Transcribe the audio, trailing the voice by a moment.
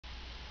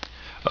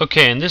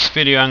Okay, in this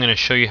video I'm going to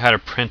show you how to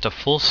print a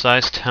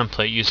full-size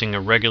template using a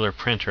regular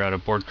printer out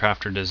of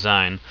Boardcrafter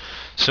Design.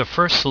 So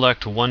first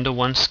select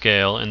 1:1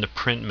 scale in the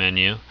print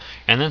menu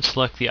and then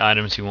select the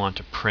items you want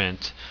to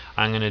print.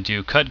 I'm going to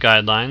do cut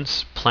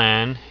guidelines,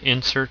 plan,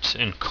 inserts,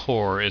 and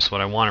core is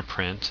what I want to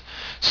print.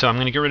 So I'm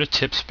going to get rid of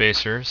tip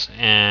spacers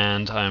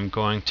and I'm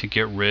going to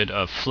get rid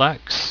of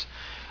flex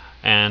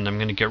and I'm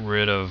going to get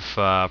rid of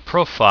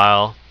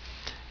profile.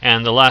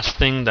 And the last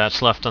thing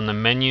that's left on the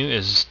menu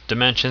is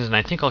dimensions, and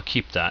I think I'll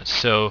keep that.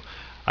 So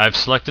I've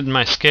selected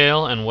my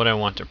scale and what I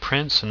want to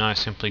print, so now I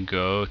simply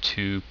go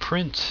to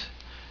print,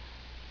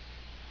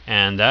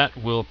 and that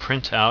will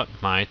print out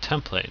my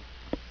template.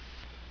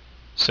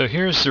 So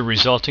here's the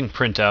resulting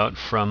printout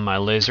from my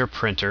laser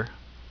printer.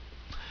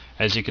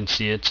 As you can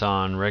see, it's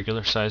on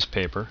regular size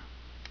paper.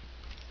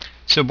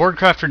 So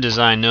Boardcrafter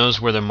Design knows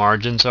where the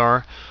margins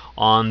are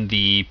on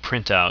the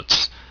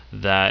printouts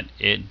that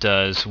it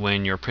does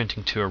when you're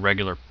printing to a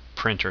regular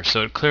printer.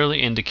 So it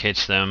clearly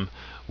indicates them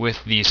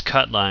with these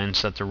cut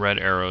lines that the red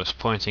arrow is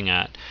pointing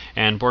at.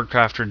 And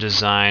Boardcrafter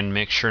Design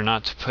makes sure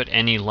not to put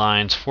any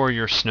lines for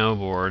your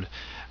snowboard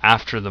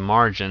after the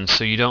margins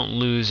so you don't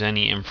lose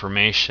any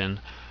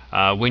information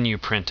when you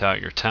print out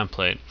your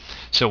template.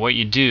 So what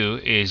you do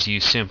is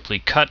you simply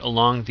cut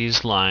along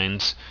these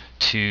lines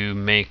to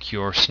make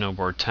your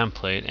snowboard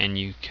template, and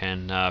you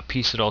can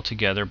piece it all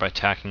together by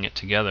tacking it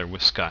together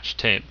with Scotch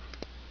tape.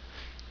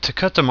 To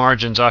cut the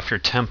margins off your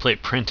template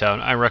printout,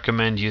 I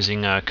recommend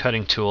using a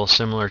cutting tool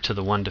similar to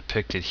the one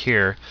depicted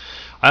here.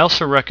 I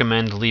also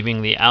recommend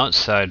leaving the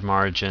outside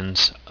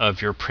margins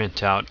of your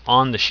printout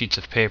on the sheets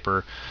of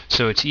paper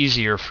so it's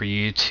easier for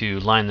you to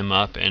line them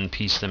up and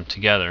piece them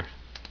together.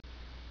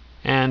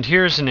 And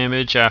here's an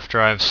image after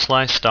I've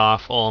sliced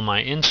off all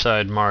my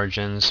inside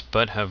margins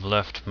but have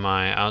left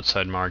my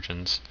outside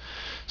margins.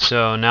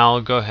 So now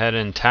I'll go ahead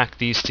and tack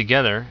these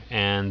together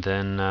and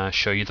then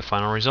show you the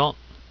final result.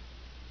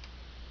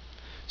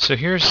 So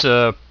here's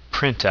a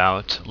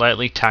printout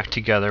lightly tacked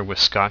together with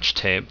Scotch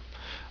tape.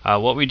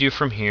 What we do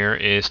from here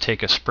is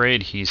take a spray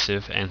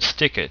adhesive and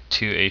stick it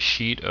to a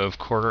sheet of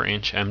 1/4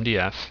 inch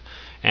MDF,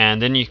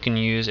 and then you can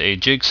use a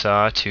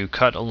jigsaw to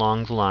cut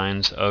along the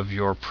lines of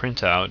your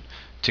printout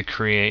to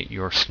create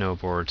your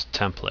snowboard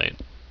template.